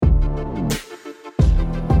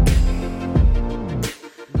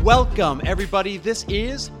Welcome, everybody. This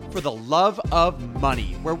is For the Love of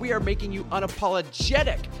Money, where we are making you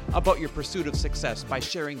unapologetic about your pursuit of success by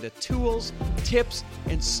sharing the tools, tips,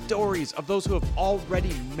 and stories of those who have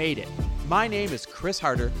already made it. My name is Chris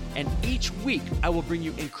Harder, and each week I will bring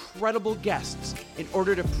you incredible guests in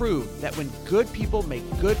order to prove that when good people make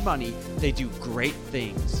good money, they do great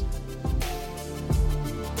things.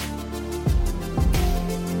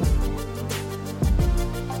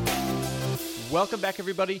 Welcome back,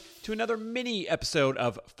 everybody, to another mini episode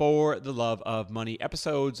of For the Love of Money,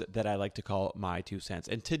 episodes that I like to call My 2 Cents.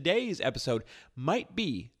 And today's episode might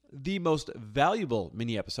be the most valuable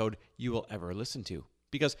mini episode you will ever listen to,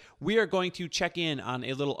 because we are going to check in on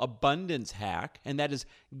a little abundance hack, and that is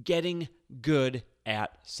getting good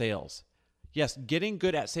at sales. Yes, getting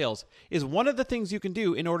good at sales is one of the things you can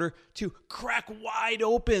do in order to crack wide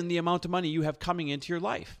open the amount of money you have coming into your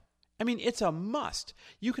life. I mean, it's a must.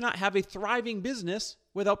 You cannot have a thriving business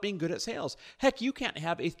without being good at sales. Heck, you can't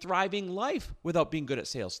have a thriving life without being good at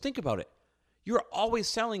sales. Think about it. You're always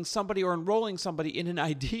selling somebody or enrolling somebody in an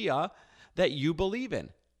idea that you believe in.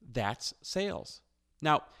 That's sales.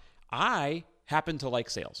 Now, I happen to like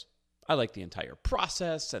sales. I like the entire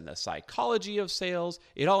process and the psychology of sales.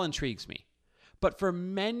 It all intrigues me. But for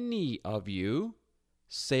many of you,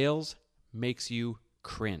 sales makes you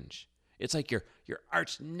cringe. It's like your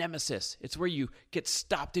arch nemesis. It's where you get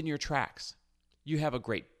stopped in your tracks. You have a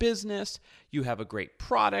great business, you have a great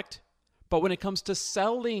product, but when it comes to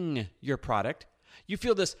selling your product, you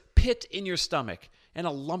feel this pit in your stomach and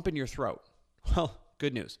a lump in your throat. Well,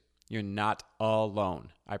 good news. You're not alone.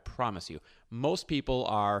 I promise you. Most people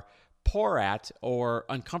are poor at or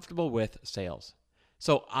uncomfortable with sales.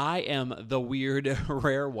 So I am the weird,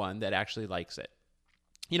 rare one that actually likes it.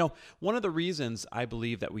 You know, one of the reasons I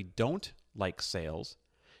believe that we don't like sales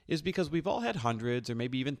is because we've all had hundreds or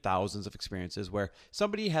maybe even thousands of experiences where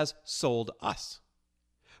somebody has sold us.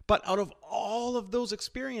 But out of all of those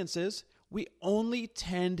experiences, we only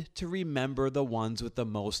tend to remember the ones with the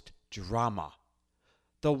most drama,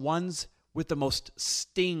 the ones with the most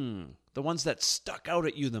sting, the ones that stuck out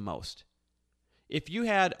at you the most. If you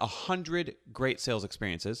had 100 great sales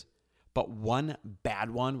experiences, but one bad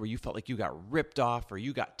one where you felt like you got ripped off or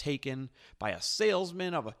you got taken by a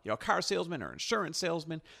salesman of a car salesman or insurance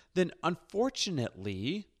salesman, then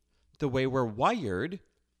unfortunately, the way we're wired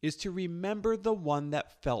is to remember the one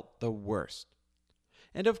that felt the worst.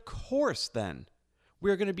 And of course, then,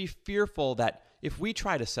 we're going to be fearful that if we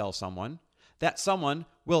try to sell someone, that someone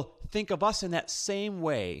will think of us in that same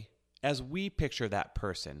way as we picture that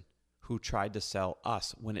person who tried to sell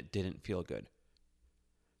us when it didn't feel good.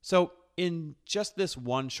 So, in just this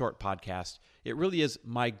one short podcast, it really is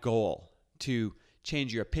my goal to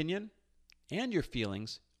change your opinion and your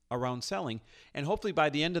feelings around selling. And hopefully by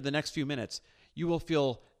the end of the next few minutes, you will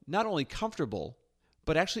feel not only comfortable,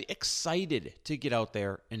 but actually excited to get out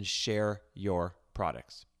there and share your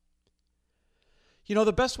products. You know,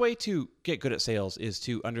 the best way to get good at sales is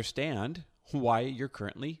to understand why you're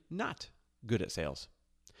currently not good at sales.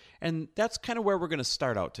 And that's kind of where we're going to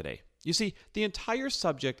start out today. You see, the entire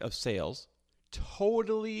subject of sales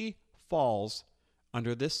totally falls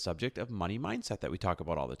under this subject of money mindset that we talk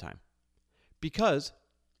about all the time. Because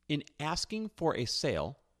in asking for a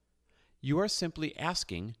sale, you are simply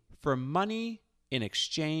asking for money in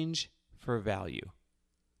exchange for value.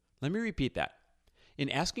 Let me repeat that. In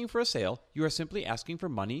asking for a sale, you are simply asking for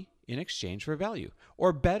money in exchange for value.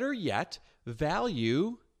 Or better yet,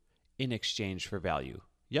 value in exchange for value.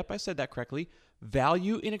 Yep, I said that correctly.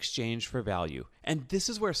 Value in exchange for value. And this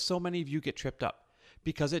is where so many of you get tripped up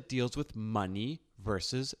because it deals with money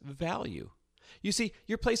versus value. You see,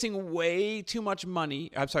 you're placing way too much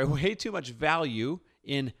value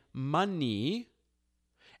in money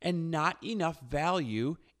and not enough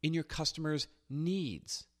value in your customers'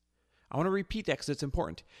 needs. I want to repeat that because it's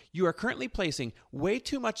important. You are currently placing way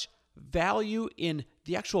too much value in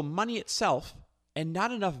the actual money itself and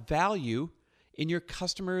not enough value in your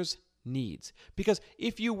customers' needs. Because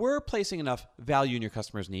if you were placing enough value in your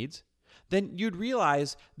customers' needs, then you'd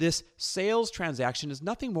realize this sales transaction is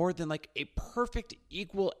nothing more than like a perfect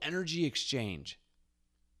equal energy exchange.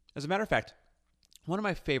 As a matter of fact, one of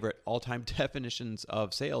my favorite all-time definitions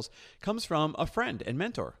of sales comes from a friend and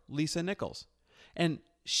mentor, Lisa Nichols. And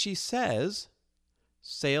she says,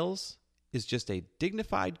 sales is just a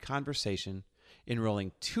dignified conversation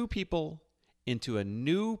enrolling two people into a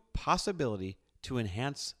new possibility to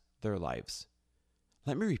enhance their lives.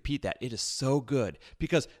 Let me repeat that. It is so good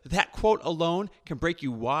because that quote alone can break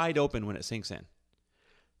you wide open when it sinks in.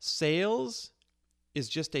 Sales is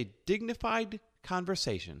just a dignified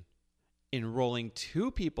conversation enrolling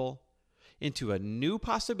two people into a new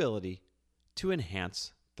possibility to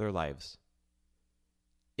enhance their lives.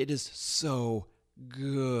 It is so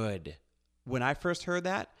good. When I first heard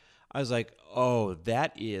that, I was like, oh,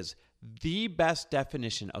 that is the best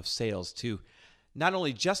definition of sales to not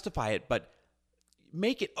only justify it, but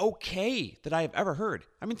make it okay that I have ever heard.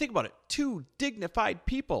 I mean, think about it. Two dignified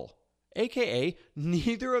people, aka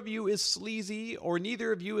neither of you is sleazy or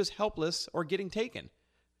neither of you is helpless or getting taken.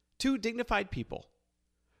 Two dignified people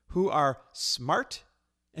who are smart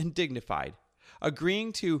and dignified,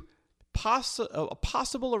 agreeing to a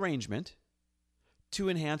possible arrangement to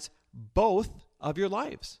enhance both of your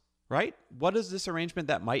lives, right? What is this arrangement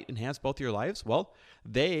that might enhance both your lives? Well,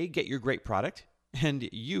 they get your great product and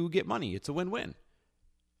you get money. It's a win-win.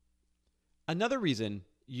 Another reason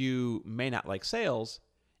you may not like sales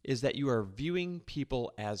is that you are viewing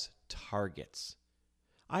people as targets.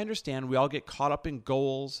 I understand we all get caught up in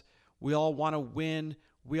goals. We all want to win.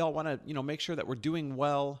 We all want to, make sure that we're doing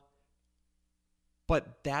well.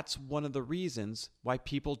 But that's one of the reasons why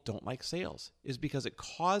people don't like sales, is because it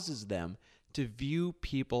causes them to view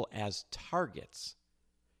people as targets.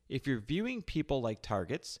 If you're viewing people like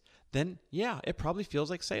targets, then yeah, it probably feels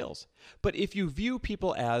like sales. But if you view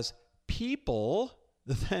people as people,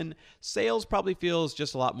 then sales probably feels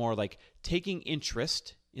just a lot more like taking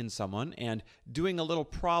interest in someone and doing a little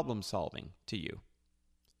problem solving to you.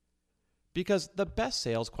 Because the best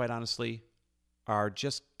sales, quite honestly, are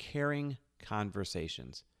just caring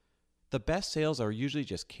conversations. The best sales are usually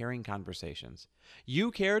just caring conversations.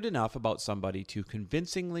 You cared enough about somebody to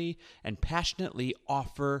convincingly and passionately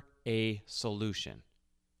offer a solution.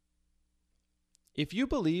 If you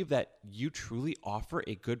believe that you truly offer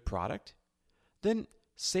a good product, then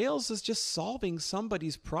sales is just solving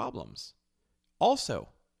somebody's problems. Also,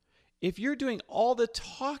 if you're doing all the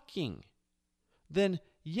talking, then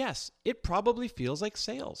yes, it probably feels like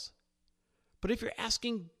sales. But if you're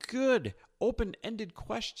asking good, open-ended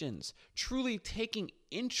questions, truly taking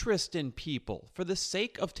interest in people for the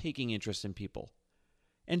sake of taking interest in people,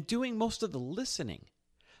 and doing most of the listening,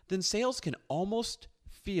 then sales can almost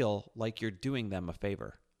feel like you're doing them a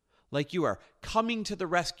favor. Like you are coming to the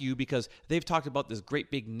rescue because they've talked about this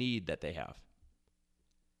great big need that they have.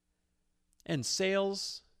 And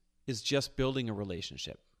sales is just building a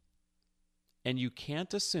relationship. And you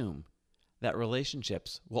can't assume that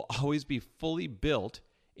relationships will always be fully built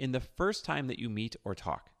in the first time that you meet or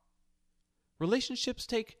talk. Relationships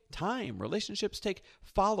take time. Relationships take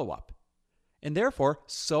follow-up. And therefore,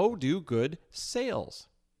 so do good sales.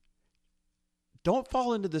 Don't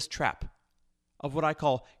fall into this trap of what I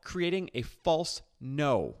call creating a false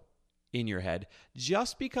no in your head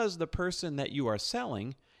just because the person that you are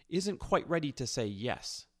selling isn't quite ready to say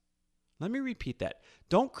yes. Let me repeat that.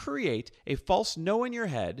 Don't create a false no in your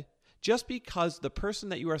head just because the person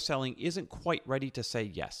that you are selling isn't quite ready to say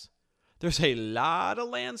yes. There's a lot of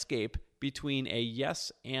landscape between a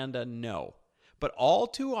yes and a no. But all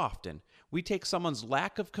too often, we take someone's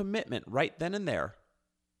lack of commitment right then and there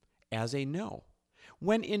as a no,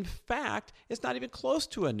 when in fact, it's not even close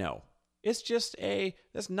to a no. It's just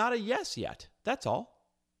that's not a yes yet. That's all.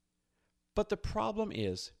 But the problem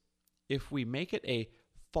is, if we make it a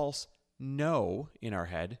false no in our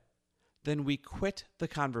head, then we quit the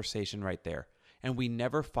conversation right there and we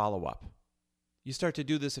never follow up. You start to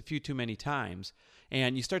do this a few too many times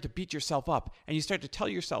and you start to beat yourself up and you start to tell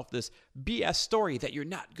yourself this BS story that you're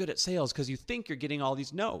not good at sales because you think you're getting all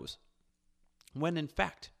these no's. When in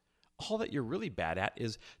fact, all that you're really bad at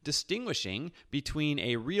is distinguishing between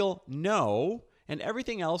a real no and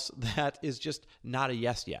everything else that is just not a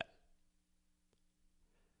yes yet.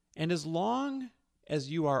 And as long as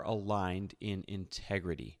you are aligned in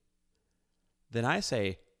integrity, then I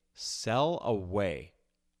say sell away.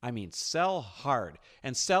 I mean, sell hard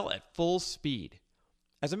and sell at full speed.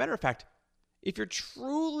 As a matter of fact, if you're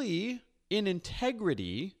truly in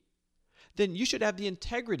integrity, then you should have the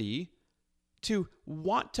integrity to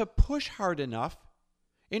want to push hard enough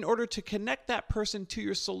in order to connect that person to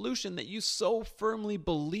your solution that you so firmly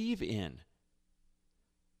believe in.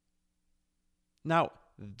 Now,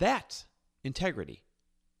 that's integrity.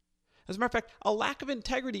 As a matter of fact, a lack of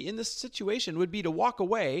integrity in this situation would be to walk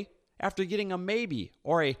away after getting a maybe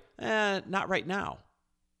or a not right now.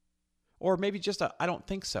 Or maybe just a I don't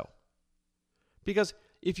think so. Because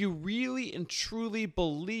if you really and truly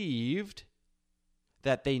believed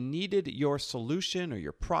that they needed your solution or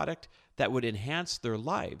your product that would enhance their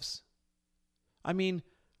lives, I mean,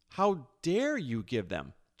 how dare you give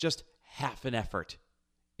them just half an effort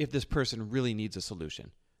if this person really needs a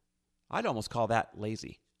solution? I'd almost call that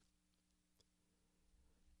lazy.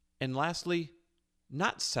 And lastly,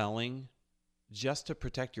 not selling just to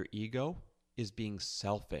protect your ego is being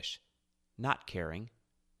selfish, not caring.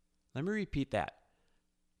 Let me repeat that.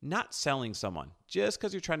 Not selling someone just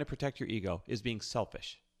because you're trying to protect your ego is being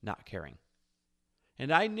selfish, not caring.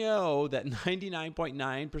 And I know that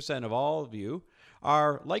 99.9% of all of you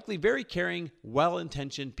are likely very caring,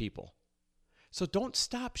 well-intentioned people. So don't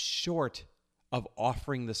stop short of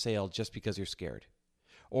offering the sale just because you're scared,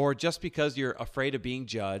 or just because you're afraid of being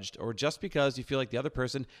judged, or just because you feel like the other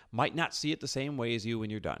person might not see it the same way as you when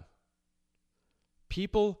you're done.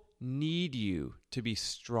 People need you to be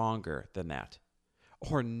stronger than that,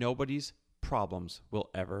 or nobody's problems will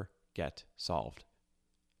ever get solved.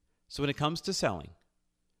 So when it comes to selling,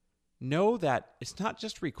 know that it's not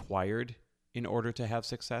just required in order to have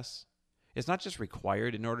success. It's not just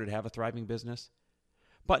required in order to have a thriving business,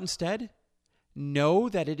 but instead, know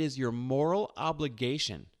that it is your moral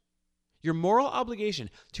obligation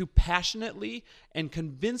to passionately and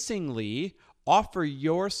convincingly offer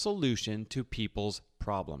your solution to people's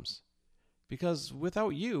problems. Because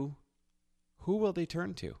without you, who will they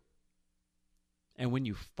turn to? And when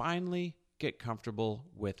you finally get comfortable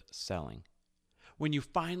with selling, when you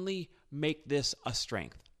finally make this a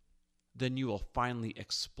strength, then you will finally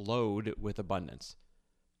explode with abundance.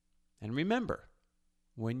 And remember,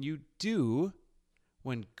 when you do,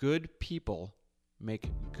 when good people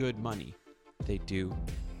make good money, they do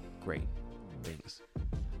great things.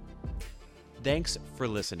 Thanks for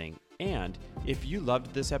listening. And if you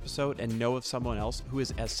loved this episode and know of someone else who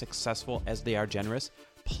is as successful as they are generous,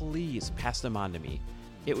 please pass them on to me.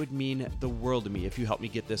 It would mean the world to me if you help me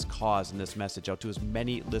get this cause and this message out to as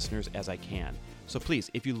many listeners as I can. So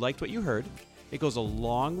please, if you liked what you heard, it goes a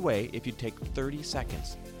long way if you take 30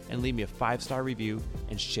 seconds and leave me a 5-star review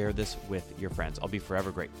and share this with your friends. I'll be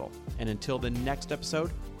forever grateful. And until the next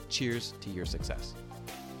episode, cheers to your success.